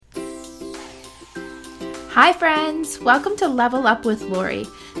Hi friends, welcome to Level Up with Lori.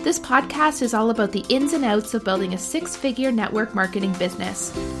 This podcast is all about the ins and outs of building a six-figure network marketing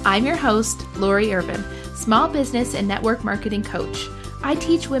business. I'm your host, Lori Irvin, small business and network marketing coach. I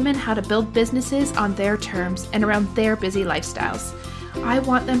teach women how to build businesses on their terms and around their busy lifestyles. I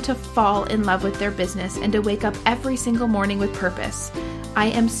want them to fall in love with their business and to wake up every single morning with purpose. I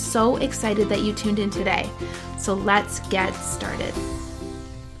am so excited that you tuned in today. So let's get started.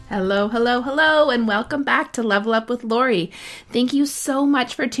 Hello, and welcome back to Level Up with Lori. Thank you so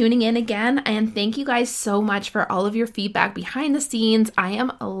much for tuning in again, and thank you guys so much for all of your feedback behind the scenes. I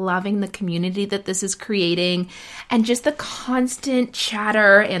am loving the community that this is creating, and just the constant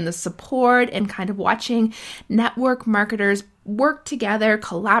chatter and the support and kind of watching network marketers work together,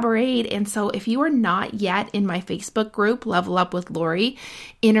 collaborate. And so if you are not yet in my Facebook group, Level Up with Lori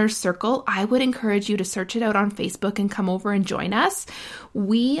Inner Circle, I would encourage you to search it out on Facebook and come over and join us.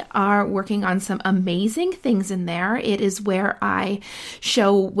 We are working on some amazing things in there. It is where I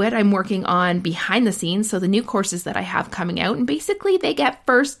show what I'm working on behind the scenes. So the new courses that I have coming out, and basically they get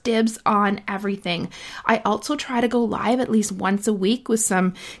first dibs on everything. I also try to go live at least once a week with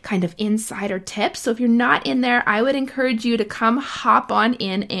some kind of insider tips. So if you're not in there, I would encourage you to come hop on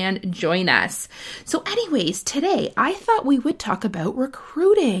in and join us. So anyways, today I thought we would talk about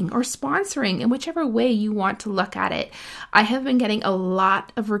recruiting or sponsoring in whichever way you want to look at it. I have been getting a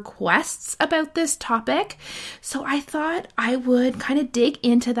lot of requests about this topic, so I thought I would kind of dig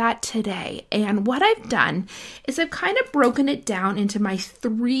into that today. And what I've done is I've kind of broken it down into my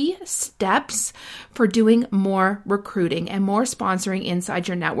 3 steps for doing more recruiting and more sponsoring inside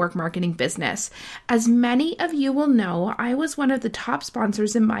your network marketing business. As many of you will know, I was one of the top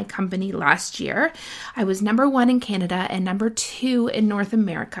sponsors in my company last year. I was number 1 in Canada and number 2 in North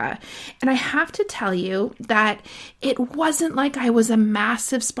America. And I have to tell you that it wasn't like I was a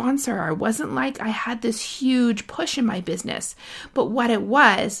massive sponsor. It wasn't like I had this huge push in my business. But what it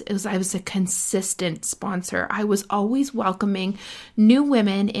was I was a consistent sponsor. I was always welcoming new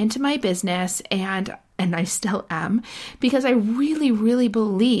women into my business, and I still am, because I really, really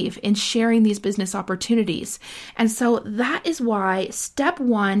believe in sharing these business opportunities. And so that is why step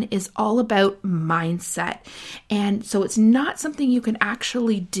 1 is all about mindset. And so it's not something you can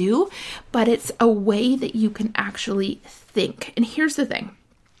actually do, but it's a way that you can actually think. And here's the thing.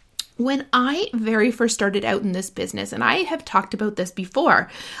 When I very first started out in this business, and I have talked about this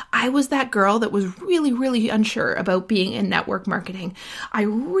before, I was that girl that was really, really unsure about being in network marketing. I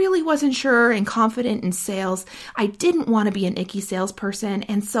really wasn't sure and confident in sales. I didn't want to be an icky salesperson,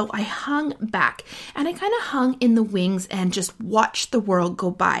 and so I hung back, and I kind of hung in the wings and just watched the world go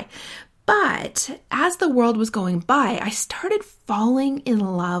by. But as the world was going by, I started falling in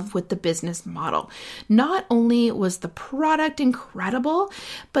love with the business model. Not only was the product incredible,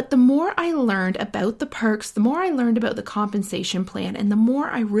 but the more I learned about the perks, the more I learned about the compensation plan, and the more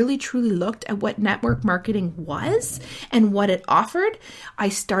I really truly looked at what network marketing was and what it offered, I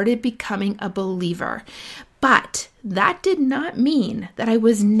started becoming a believer. But that did not mean that I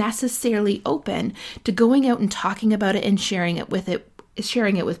was necessarily open to going out and talking about it and sharing it with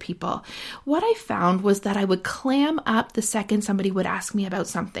people. What I found was that I would clam up the second somebody would ask me about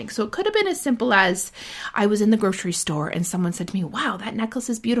something. So it could have been as simple as I was in the grocery store and someone said to me, "Wow, that necklace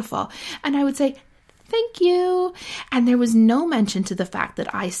is beautiful." And I would say, "Thank you." And there was no mention to the fact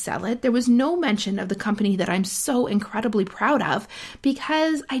that I sell it. There was no mention of the company that I'm so incredibly proud of,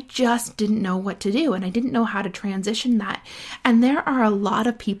 because I just didn't know what to do and I didn't know how to transition that. And there are a lot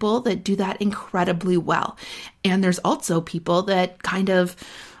of people that do that incredibly well. And there's also people that kind of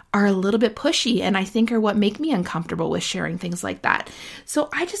are a little bit pushy, and I think are what make me uncomfortable with sharing things like that. So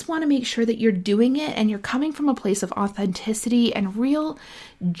I just want to make sure that you're doing it and you're coming from a place of authenticity and real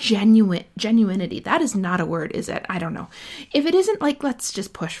genuinity. That is not a word, is it? I don't know. If it isn't, let's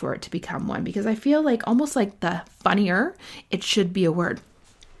just push for it to become one, because I feel like almost like the funnier, it should be a word.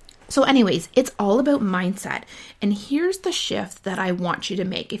 So anyways, it's all about mindset. And here's the shift that I want you to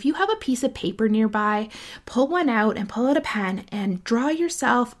make. If you have a piece of paper nearby, pull one out and pull out a pen and draw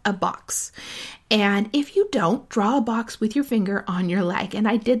yourself a box. And if you don't, draw a box with your finger on your leg. And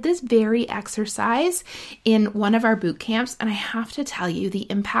I did this very exercise in one of our boot camps, and I have to tell you, the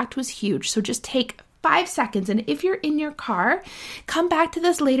impact was huge. So just take 5 seconds. And if you're in your car, come back to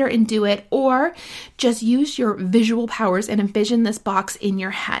this later and do it, or just use your visual powers and envision this box in your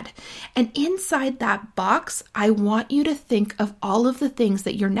head. And inside that box, I want you to think of all of the things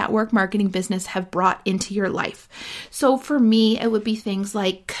that your network marketing business have brought into your life. So for me, it would be things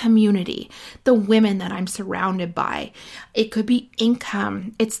like community, the women that I'm surrounded by. It could be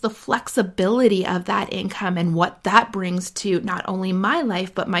income. It's the flexibility of that income and what that brings to not only my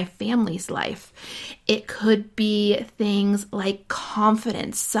life, but my family's life. It could be things like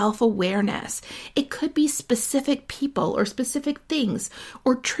confidence, self-awareness. It could be specific people or specific things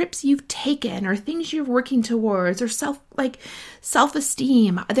or trips you've taken or things you're working towards or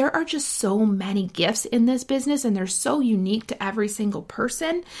self-esteem. There are just so many gifts in this business, and they're so unique to every single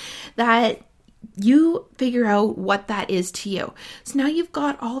person that you figure out what that is to you. So now you've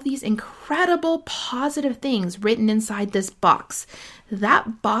got all these incredible positive things written inside this box.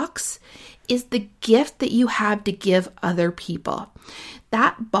 That box is the gift that you have to give other people.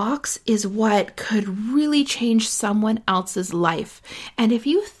 That box is what could really change someone else's life. And if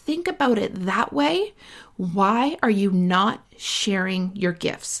you think about it that way, why are you not sharing your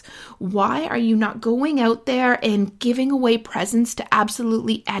gifts? Why are you not going out there and giving away presents to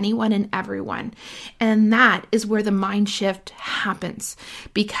absolutely anyone and everyone? And that is where the mind shift happens.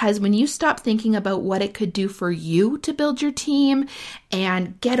 Because when you stop thinking about what it could do for you to build your team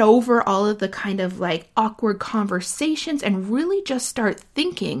and get over all of the kind of like awkward conversations and really just start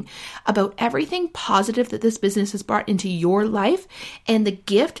thinking about everything positive that this business has brought into your life and the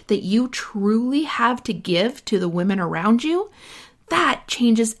gift that you truly have to give to the women around you, that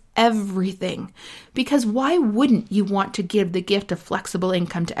changes everything. Because why wouldn't you want to give the gift of flexible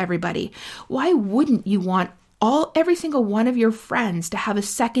income to everybody? Why wouldn't you want every single one of your friends to have a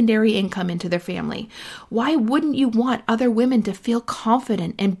secondary income into their family? Why wouldn't you want other women to feel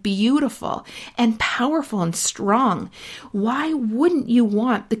confident and beautiful and powerful and strong? Why wouldn't you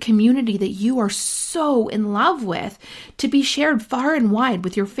want the community that you are so in love with to be shared far and wide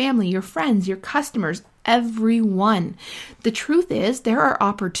with your family, your friends, your customers, everyone? The truth is, there are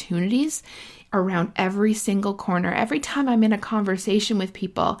opportunities around every single corner. Every time I'm in a conversation with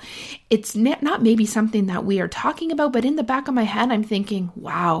people, it's not maybe something that we are talking about, but in the back of my head, I'm thinking,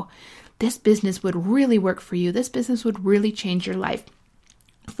 wow, this business would really work for you. This business would really change your life.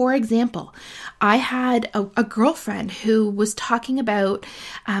 For example, I had a girlfriend who was talking about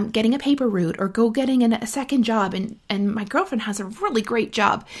getting a paper route or getting a second job. And my girlfriend has a really great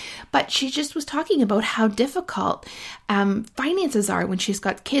job, but she just was talking about how difficult finances are when she's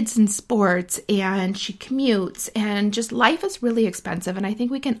got kids in sports and she commutes, and just life is really expensive. And I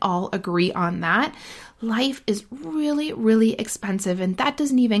think we can all agree on that. Life is really, really expensive, and that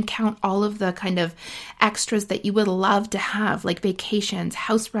doesn't even count all of the kind of extras that you would love to have, like vacations,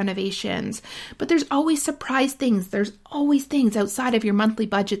 house renovations. But there's always surprise things. There's always things outside of your monthly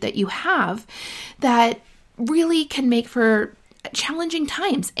budget that you have that really can make for challenging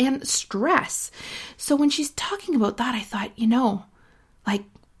times and stress. So when she's talking about that, I thought,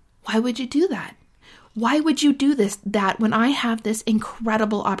 why would you do that? Why would you do that when I have this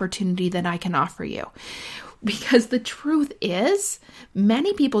incredible opportunity that I can offer you? Because the truth is,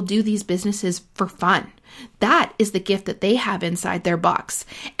 many people do these businesses for fun. That is the gift that they have inside their box.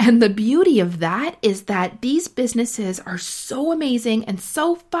 And the beauty of that is that these businesses are so amazing and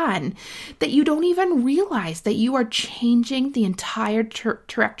so fun that you don't even realize that you are changing the entire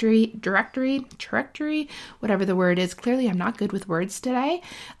trajectory, whatever the word is. Clearly, I'm not good with words today,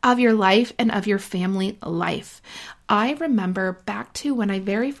 of your life and of your family life. I remember back to when I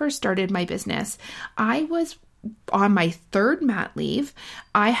very first started my business, I was on my third mat leave.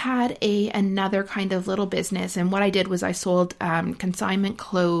 I had another kind of little business, and what I did was I sold consignment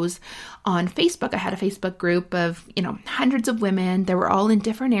clothes on Facebook. I had a Facebook group of hundreds of women. They were all in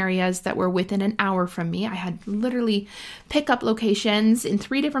different areas that were within an hour from me. I had literally pickup locations in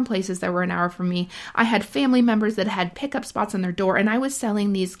 3 different places that were an hour from me. I had family members that had pickup spots on their door, and I was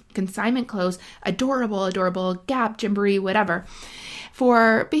selling these consignment clothes, adorable Gap, Gymboree, whatever,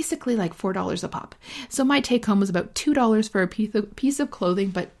 for basically like $4 a pop. So my take home was about $2 for a piece of clothing,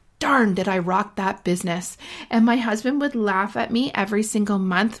 but darn, did I rock that business. And my husband would laugh at me every single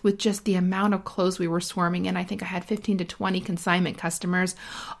month with just the amount of clothes we were swarming in. I think I had 15 to 20 consignment customers,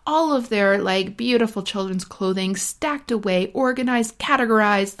 all of their like beautiful children's clothing stacked away, organized,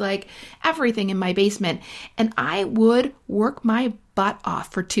 categorized, like everything in my basement. And I would work my butt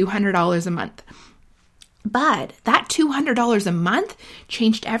off for $200 a month. But that $200 a month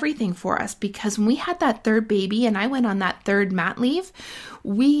changed everything for us, because when we had that third baby and I went on that third mat leave,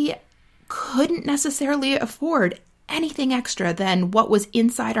 we couldn't necessarily afford anything extra than what was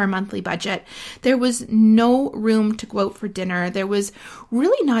inside our monthly budget. There was no room to go out for dinner. There was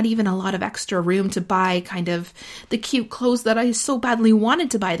really not even a lot of extra room to buy kind of the cute clothes that I so badly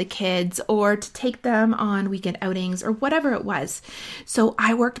wanted to buy the kids, or to take them on weekend outings, or whatever it was. So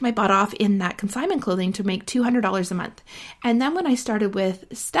I worked my butt off in that consignment clothing to make $200 a month. And then when I started with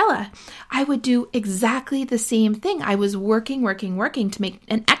Stella, I would do exactly the same thing. I was working to make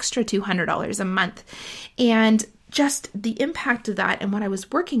an extra $200 a month. And just the impact of that and what I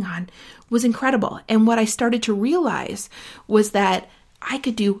was working on was incredible. And what I started to realize was that I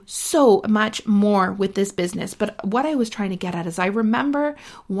could do so much more with this business. But what I was trying to get at is I remember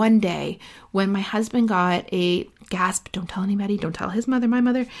one day when my husband got a don't tell anybody, don't tell his mother, my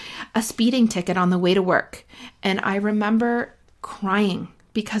mother, a speeding ticket on the way to work. And I remember crying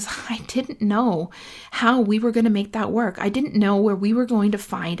because I didn't know how we were going to make that work. I didn't know where we were going to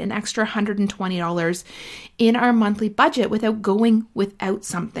find an extra $120 in our monthly budget without going without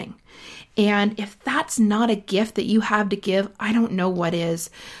something. And if that's not a gift that you have to give, I don't know what is.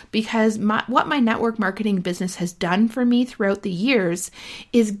 Because what my network marketing business has done for me throughout the years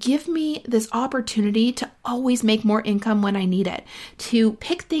is give me this opportunity to always make more income when I need it, to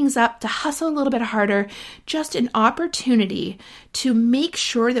pick things up, to hustle a little bit harder, just an opportunity to make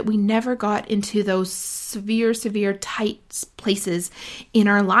sure that we never got into those severe, tight places in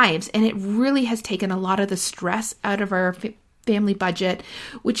our lives. And it really has taken a lot of the stress out of our family budget,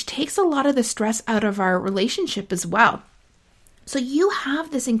 which takes a lot of the stress out of our relationship as well. So you have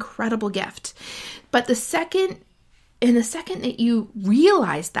this incredible gift. But the second that you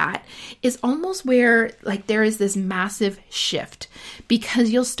realize that is almost where there is this massive shift, because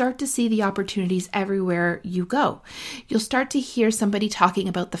you'll start to see the opportunities everywhere you go. You'll start to hear somebody talking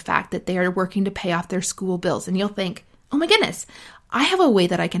about the fact that they are working to pay off their school bills, and you'll think, oh my goodness, I have a way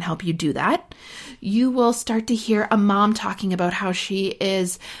that I can help you do that. You will start to hear a mom talking about how she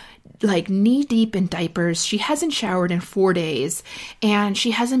is knee deep in diapers. She hasn't showered in 4 days and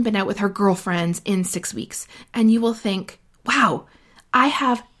she hasn't been out with her girlfriends in 6 weeks. And you will think, wow, I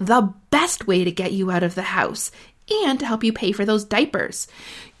have the best way to get you out of the house and to help you pay for those diapers.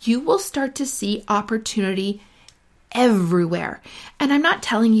 You will start to see opportunity everywhere. And I'm not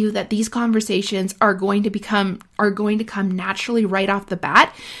telling you that these conversations are going to come naturally right off the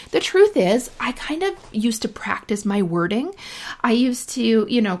bat. The truth is, I kind of used to practice my wording. I used to,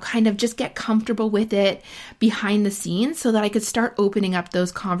 kind of just get comfortable with it behind the scenes so that I could start opening up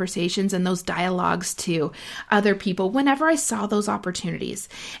those conversations and those dialogues to other people whenever I saw those opportunities.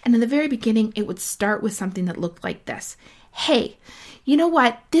 And in the very beginning, it would start with something that looked like this. Hey, you know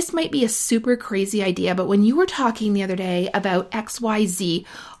what? This might be a super crazy idea, but when you were talking the other day about XYZ,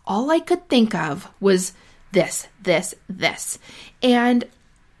 all I could think of was this. And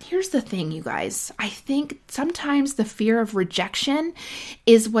here's the thing, you guys. I think sometimes the fear of rejection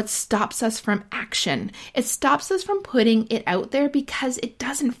is what stops us from action. It stops us from putting it out there because it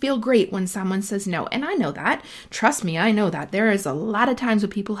doesn't feel great when someone says no. And I know that. Trust me, I know that. There is a lot of times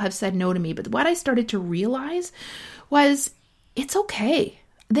when people have said no to me. But what I started to realize was it's okay.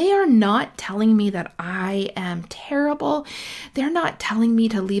 They are not telling me that I am terrible. They're not telling me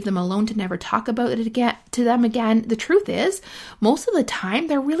to leave them alone, to never talk about it again to them again. The truth is, most of the time,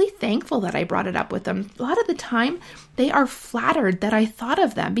 they're really thankful that I brought it up with them. A lot of the time, they are flattered that I thought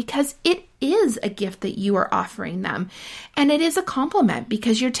of them because it is a gift that you are offering them. And it is a compliment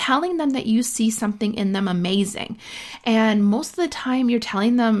because you're telling them that you see something in them amazing. And most of the time you're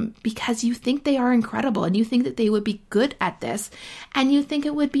telling them because you think they are incredible and you think that they would be good at this and you think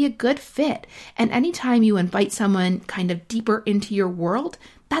it would be a good fit. And anytime you invite someone kind of deeper into your world,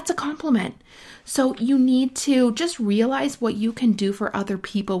 that's a compliment. So you need to just realize what you can do for other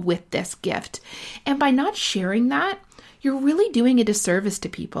people with this gift. And by not sharing that, you're really doing a disservice to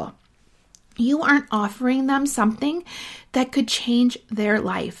people. You aren't offering them something that could change their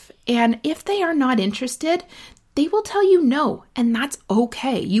life. And if they are not interested, they will tell you no, and that's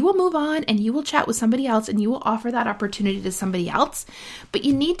okay. You will move on and you will chat with somebody else and you will offer that opportunity to somebody else. But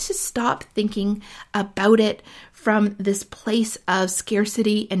you need to stop thinking about it from this place of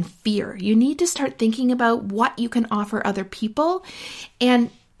scarcity and fear. You need to start thinking about what you can offer other people and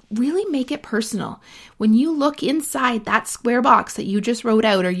really make it personal. When you look inside that square box that you just wrote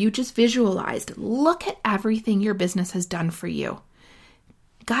out or you just visualized, look at everything your business has done for you.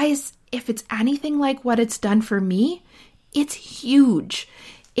 Guys, if it's anything like what it's done for me, it's huge.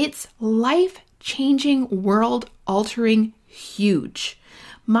 It's life-changing, world-altering huge.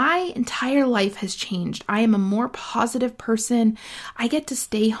 My entire life has changed. I am a more positive person. I get to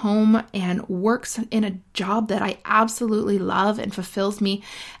stay home and work in a job that I absolutely love and fulfills me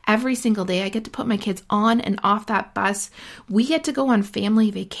every single day. I get to put my kids on and off that bus. We get to go on family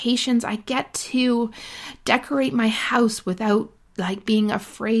vacations. I get to decorate my house without being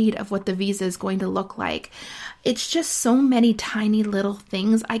afraid of what the visa is going to look like. It's just so many tiny little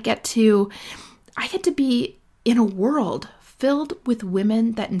things. I get to be in a world filled with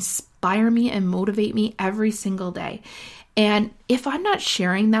women that inspire me and motivate me every single day. And if I'm not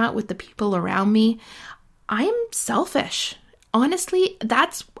sharing that with the people around me, I am selfish. Honestly,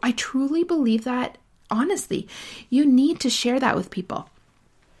 I truly believe that honestly, you need to share that with people.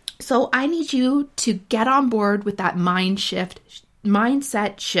 So I need you to get on board with that mindset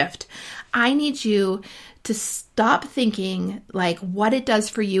shift. I need you to stop thinking like what it does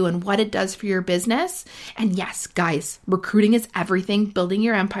for you and what it does for your business. And yes, guys, recruiting is everything. Building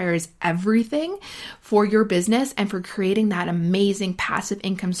your empire is everything for your business and for creating that amazing passive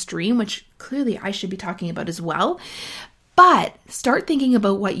income stream, which clearly I should be talking about as well. But start thinking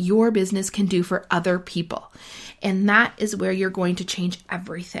about what your business can do for other people. And that is where you're going to change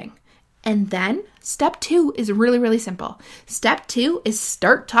everything. And then step 2 is really, really simple. Step 2 is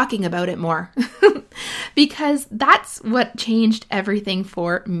start talking about it more because that's what changed everything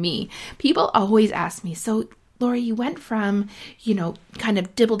for me. People always ask me, so Lori, you went from, kind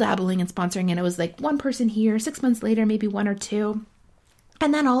of dibble-dabbling and sponsoring, and it was like one person here, 6 months later, maybe 1 or 2.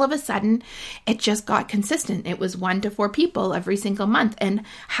 And then all of a sudden, it just got consistent. It was 1 to 4 people every single month. And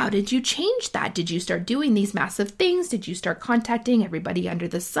how did you change that? Did you start doing these massive things? Did you start contacting everybody under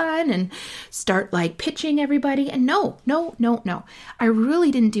the sun and start like pitching everybody? And no. I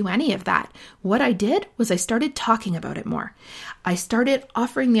really didn't do any of that. What I did was I started talking about it more. I started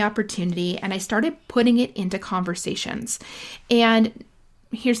offering the opportunity and I started putting it into conversations. And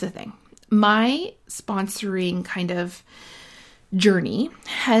here's the thing. My sponsoring kind of journey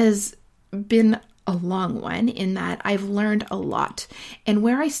has been a long one in that I've learned a lot. And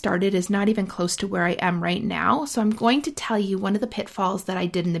where I started is not even close to where I am right now. So I'm going to tell you one of the pitfalls that I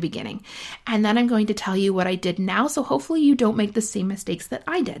did in the beginning. And then I'm going to tell you what I did now. So hopefully you don't make the same mistakes that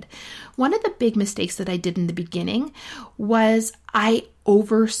I did. One of the big mistakes that I did in the beginning was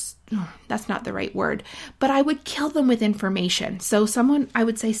that's not the right word, but I would kill them with information. So I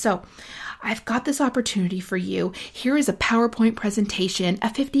would say, I've got this opportunity for you. Here is a PowerPoint presentation, a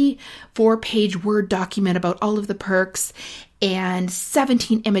 54-page Word document about all of the perks, and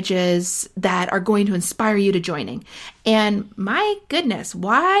 17 images that are going to inspire you to joining. And my goodness,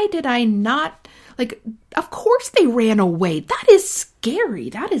 why did I not, of course they ran away. That is scary.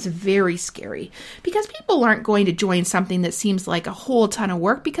 That is very scary because people aren't going to join something that seems like a whole ton of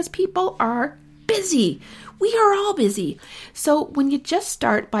work because people are busy. We are all busy. So when you just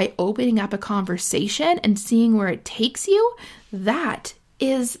start by opening up a conversation and seeing where it takes you, that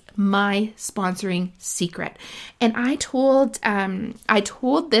is my sponsoring secret. And I told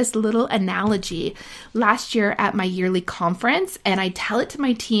this little analogy last year at my yearly conference, and I tell it to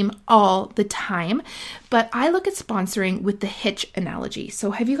my team all the time, but I look at sponsoring with the Hitch analogy.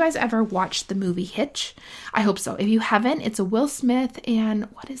 So have you guys ever watched the movie Hitch? I hope so. If you haven't, it's a Will Smith and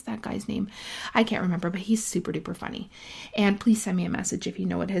what is that guy's name? I can't remember, but he's super duper funny. And please send me a message if you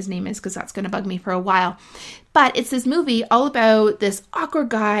know what his name is, because that's going to bug me for a while. But it's this movie all about this awkward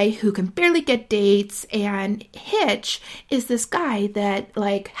guy who can barely get dates, and Hitch is this guy that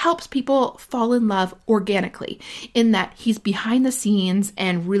helps people fall in love organically, in that he's behind the scenes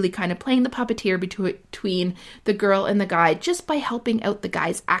and really kind of playing the puppeteer between the girl and the guy just by helping out the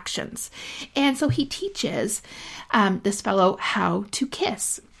guy's actions. And so he teaches this fellow how to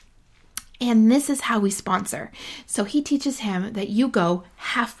kiss. And this is how we sponsor. So he teaches him that you go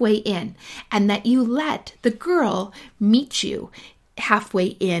halfway in and that you let the girl meet you halfway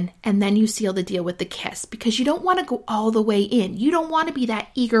in and then you seal the deal with the kiss, because you don't want to go all the way in. You don't want to be that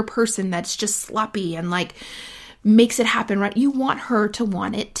eager person that's just sloppy and makes it happen, right? You want her to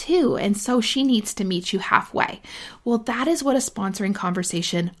want it too. And so she needs to meet you halfway. Well, that is what a sponsoring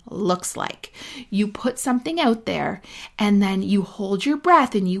conversation looks like. You put something out there and then you hold your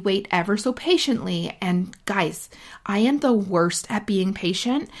breath and you wait ever so patiently. And guys, I am the worst at being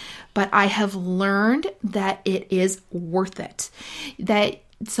patient, but I have learned that it is worth it.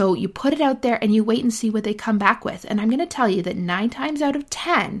 So you put it out there and you wait and see what they come back with. And I'm going to tell you that 9 times out of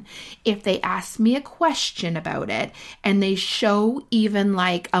 10, if they ask me a question about it and they show even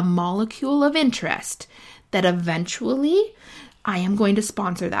a molecule of interest, that eventually I am going to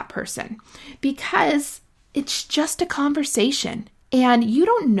sponsor that person, because it's just a conversation. And you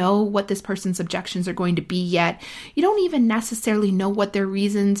don't know what this person's objections are going to be yet. You don't even necessarily know what their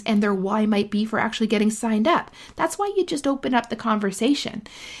reasons and their why might be for actually getting signed up. That's why you just open up the conversation.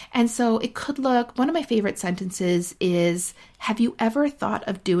 And so it could look, one of my favorite sentences is, have you ever thought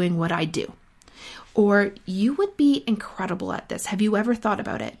of doing what I do? Or you would be incredible at this. Have you ever thought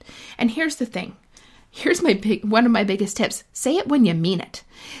about it? And here's the thing. Here's one of my biggest tips. Say it when you mean it.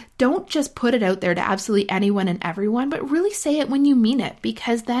 Don't just put it out there to absolutely anyone and everyone, but really say it when you mean it,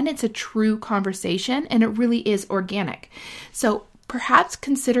 because then it's a true conversation and it really is organic. So perhaps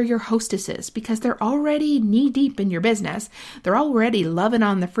consider your hostesses because they're already knee deep in your business. They're already loving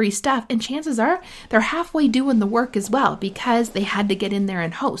on the free stuff, and chances are they're halfway doing the work as well because they had to get in there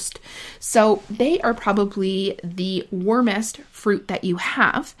and host. So they are probably the warmest fruit that you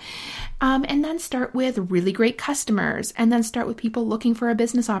have. And then start with really great customers, and then start with people looking for a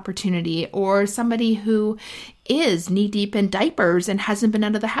business opportunity or somebody who is knee deep in diapers and hasn't been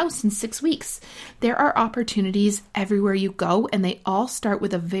out of the house in 6 weeks. There are opportunities everywhere you go, and they all start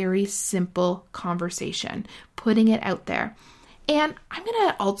with a very simple conversation, putting it out there. And I'm going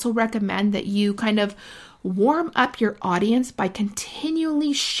to also recommend that you kind of warm up your audience by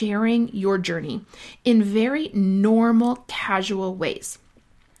continually sharing your journey in very normal, casual ways.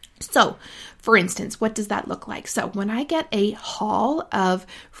 So, for instance, what does that look like? So when I get a haul of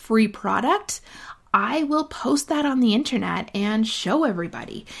free product, I will post that on the internet and show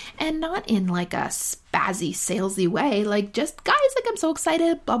everybody, and not in like a spazzy, salesy way, like just guys, like I'm so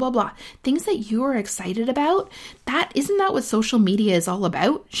excited, blah, blah, blah. Things that you are excited about, isn't that what social media is all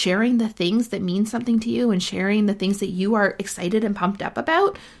about? Sharing the things that mean something to you and sharing the things that you are excited and pumped up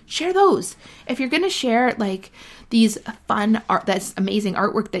about. Share those. If you're going to share like these fun art, that's amazing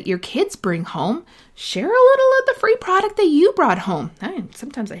artwork that your kids bring home, share a little of the free product that you brought home.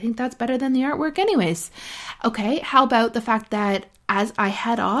 Sometimes I think that's better than the artwork anyways. Okay, how about the fact that as I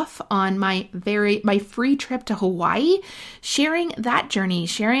head off on my free trip to Hawaii, sharing that journey,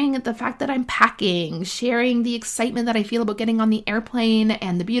 sharing the fact that I'm packing, sharing the excitement that I feel about getting on the airplane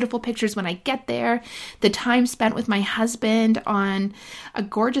and the beautiful pictures when I get there, the time spent with my husband on a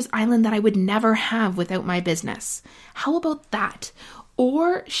gorgeous island that I would never have without my business. How about that?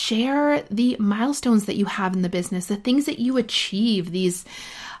 Or share the milestones that you have in the business, the things that you achieve,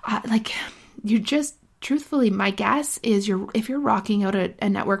 truthfully, my guess is if you're rocking out a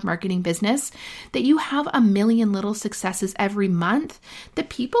network marketing business, that you have a million little successes every month that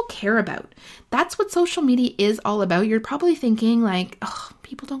people care about. That's what social media is all about. You're probably thinking like, oh,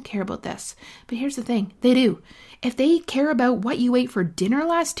 people don't care about this. But here's the thing, they do. If they care about what you ate for dinner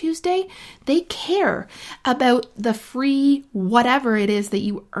last Tuesday, they care about the free whatever it is that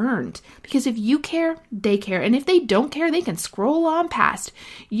you earned. Because if you care, they care. And if they don't care, they can scroll on past.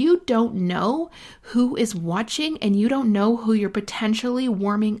 You don't know who is watching, and you don't know who you're potentially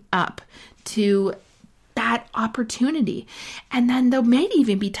warming up to that opportunity. And then there may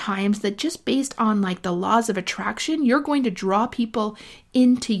even be times that just based on like the laws of attraction, you're going to draw people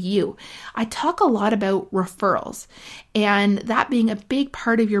into you. I talk a lot about referrals and that being a big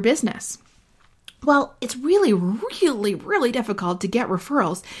part of your business. Well, it's really, really, really difficult to get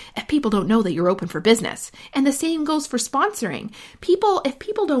referrals if people don't know that you're open for business. And the same goes for sponsoring. If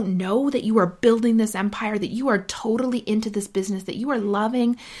people don't know that you are building this empire, that you are totally into this business, that you are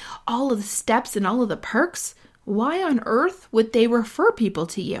loving all of the steps and all of the perks, why on earth would they refer people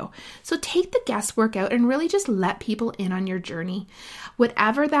to you? So take the guesswork out and really just let people in on your journey.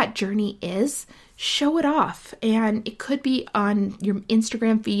 Whatever that journey is, show it off. And it could be on your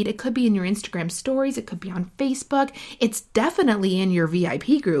Instagram feed. It could be in your Instagram stories. It could be on Facebook. It's definitely in your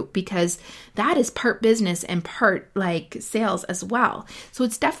VIP group because that is part business and part like sales as well. So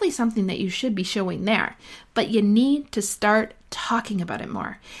it's definitely something that you should be showing there. But you need to start talking about it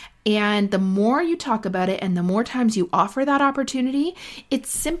more. And the more you talk about it and the more times you offer that opportunity, it's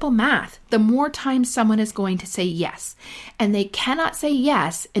simple math. The more times someone is going to say yes. And they cannot say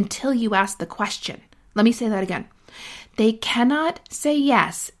yes until you ask the question. Let me say that again. They cannot say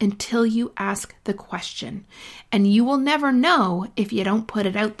yes until you ask the question. And you will never know if you don't put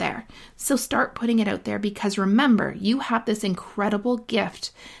it out there. So start putting it out there because remember, you have this incredible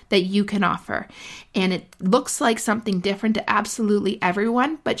gift that you can offer. And it looks like something different to absolutely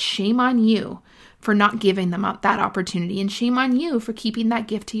everyone, but shame on you for not giving them that opportunity. And shame on you for keeping that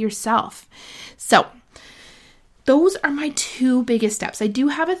gift to yourself. So those are my two biggest steps. I do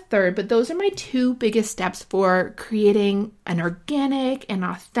have a third, but those are my two biggest steps for creating an organic and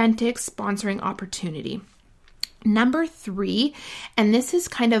authentic sponsoring opportunity. Number 3, and this is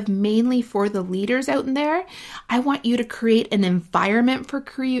kind of mainly for the leaders out in there, I want you to create an environment for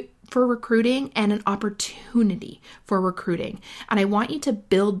recruiting and an opportunity for recruiting. And I want you to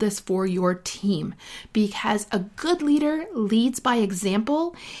build this for your team because a good leader leads by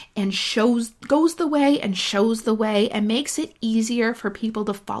example and goes the way and shows the way and makes it easier for people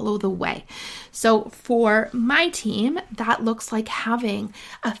to follow the way. So for my team, that looks like having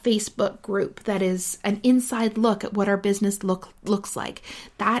a Facebook group that is an inside look at what our business looks like.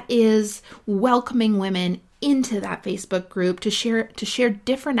 That is welcoming women into that Facebook group to share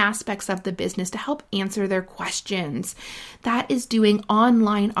different aspects of the business to help answer their questions. That is doing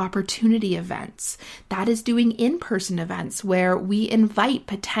online opportunity events. That is doing in-person events where we invite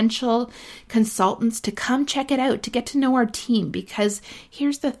potential consultants to come check it out, to get to know our team. Because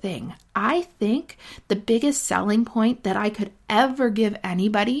here's the thing, I think the biggest selling point that I could ever give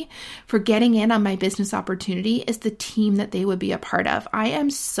anybody for getting in on my business opportunity is the team that they would be a part of. I am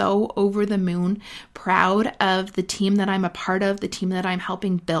so over the moon proud of the team that I'm a part of, the team that I'm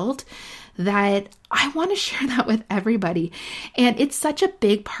helping build, that I want to share that with everybody. And it's such a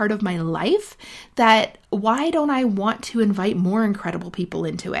big part of my life that why don't I want to invite more incredible people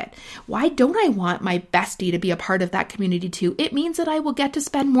into it? Why don't I want my bestie to be a part of that community too? It means that I will get to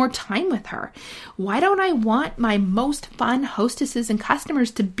spend more time with her. Why don't I want my most fun hostesses and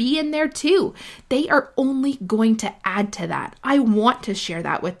customers to be in there too? They are only going to add to that. I want to share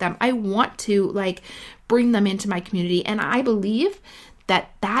that with them. I want to bring them into my community. And I believe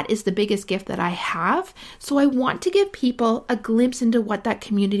that is the biggest gift that I have. So I want to give people a glimpse into what that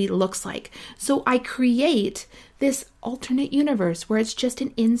community looks like. So I create this alternate universe where it's just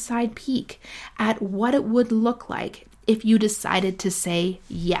an inside peek at what it would look like if you decided to say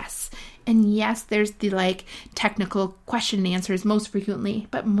yes. And yes, there's the technical question and answers most frequently,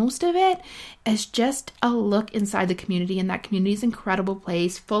 but most of it is just a look inside the community. And that community is an incredible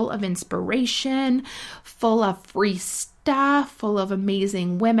place, full of inspiration, full of free stuff, full of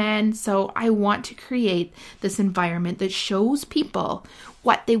amazing women. So I want to create this environment that shows people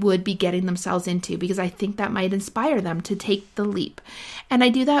what they would be getting themselves into, because I think that might inspire them to take the leap. And I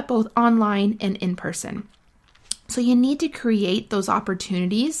do that both online and in person. So you need to create those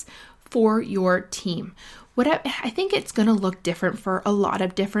opportunities for your team. I think it's going to look different for a lot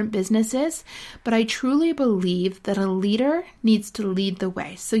of different businesses, but I truly believe that a leader needs to lead the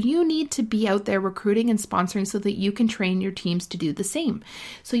way. So you need to be out there recruiting and sponsoring so that you can train your teams to do the same.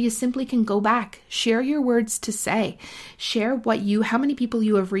 So you simply can go back, share your words to say, share how many people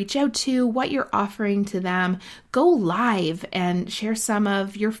you have reached out to, what you're offering to them, go live and share some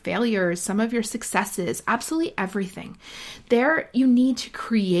of your failures, some of your successes, absolutely everything. There you need to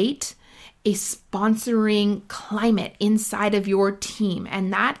create a sponsoring climate inside of your team.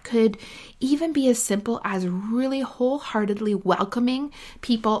 And that could even be as simple as really wholeheartedly welcoming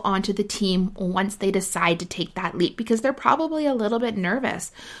people onto the team once they decide to take that leap, because they're probably a little bit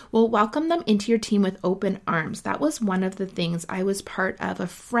nervous. Well, welcome them into your team with open arms. That was one of the things. I was part of a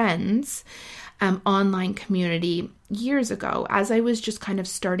friend's online community years ago as I was just kind of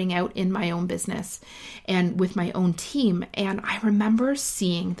starting out in my own business and with my own team. And I remember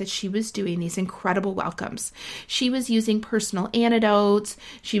seeing that she was doing these incredible welcomes. She was using personal anecdotes.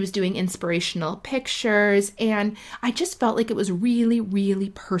 She was doing inspirational pictures. And I just felt like it was really, really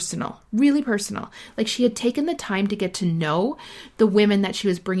personal, really personal. Like she had taken the time to get to know the women that she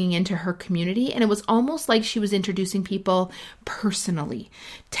was bringing into her community. And it was almost like she was introducing people personally,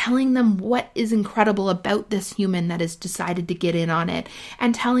 telling them what is incredible about this human that has decided to get in on it,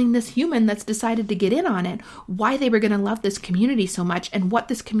 and telling this human that's decided to get in on it why they were going to love this community so much and what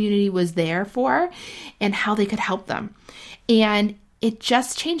this community was there for and how they could help them. And it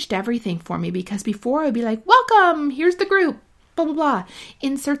just changed everything for me, because before I'd be like, welcome, here's the group, blah, blah, blah,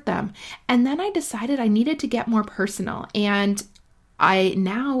 insert them. And then I decided I needed to get more personal. And I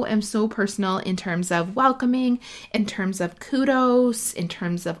now am so personal in terms of welcoming, in terms of kudos, in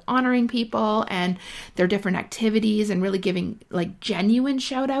terms of honoring people and their different activities, and really giving genuine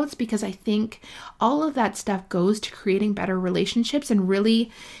shout outs, because I think all of that stuff goes to creating better relationships and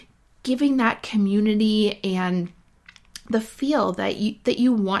really giving that community and the feel that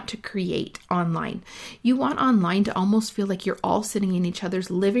you want to create online. You want online to almost feel like you're all sitting in each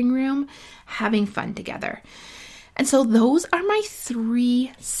other's living room having fun together. And so those are my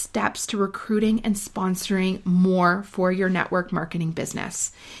 3 steps to recruiting and sponsoring more for your network marketing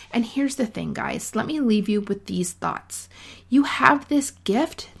business. And here's the thing, guys. Let me leave you with these thoughts. You have this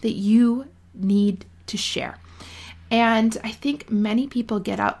gift that you need to share. And I think many people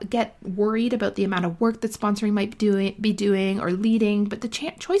get worried about the amount of work that sponsoring might be doing or leading, but the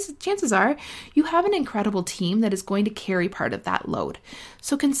chances are you have an incredible team that is going to carry part of that load.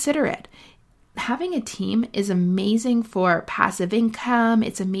 So consider it. Having a team is amazing for passive income.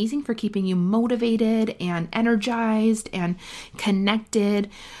 It's amazing for keeping you motivated and energized and connected.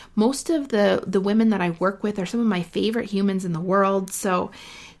 Most of the women that I work with are some of my favorite humans in the world. So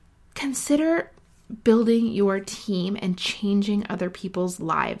consider building your team and changing other people's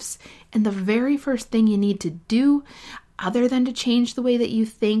lives. And the very first thing you need to do, other than to change the way that you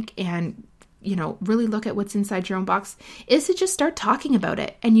think and really look at what's inside your own box, is to just start talking about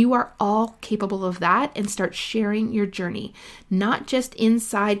it. And you are all capable of that, and start sharing your journey, not just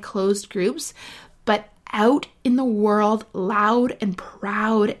inside closed groups, but out in the world, loud and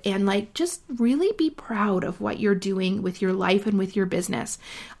proud, and just really be proud of what you're doing with your life and with your business.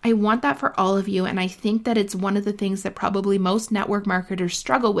 I want that for all of you. And I think that it's one of the things that probably most network marketers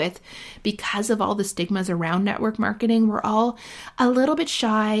struggle with because of all the stigmas around network marketing. We're all a little bit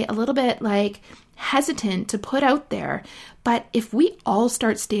shy, a little bit hesitant to put out there. But if we all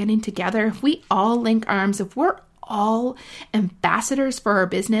start standing together, if we all link arms, if we're all ambassadors for our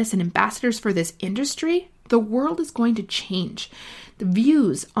business and ambassadors for this industry, the world is going to change. The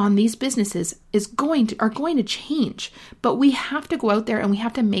views on these businesses are going to change, but we have to go out there and we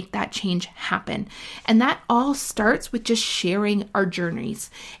have to make that change happen. And that all starts with just sharing our journeys.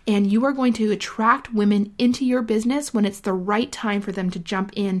 And you are going to attract women into your business when it's the right time for them to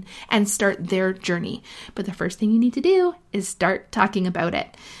jump in and start their journey. But the first thing you need to do is start talking about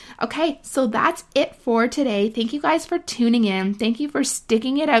it. Okay, so that's it for today. Thank you guys for tuning in. Thank you for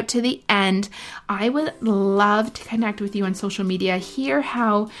sticking it out to the end. I would love to connect with you on social media, hear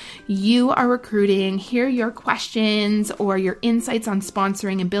how you are recruiting, hear your questions or your insights on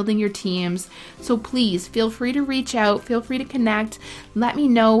sponsoring and building your teams. So please feel free to reach out, feel free to connect. Let me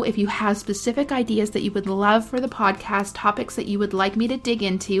know if you have specific ideas that you would love for the podcast, topics that you would like me to dig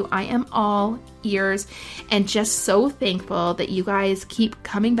into. I am all ears, and just so thankful that you guys keep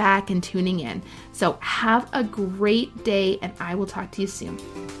coming back and tuning in. So have a great day, and I will talk to you soon.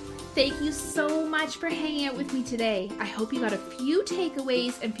 Thank you so much for hanging out with me today. I hope you got a few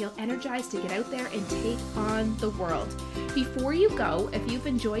takeaways and feel energized to get out there and take on the world. Before you go, if you've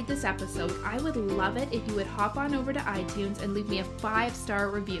enjoyed this episode, I would love it if you would hop on over to iTunes and leave me a 5-star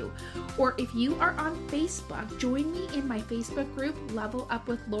review. Or if you are on Facebook, join me in my Facebook group, Level Up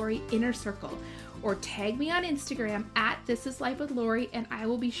with Lori Inner Circle. Or tag me on Instagram at This Is Life with Lori, and I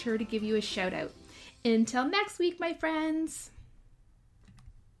will be sure to give you a shout out. Until next week, my friends.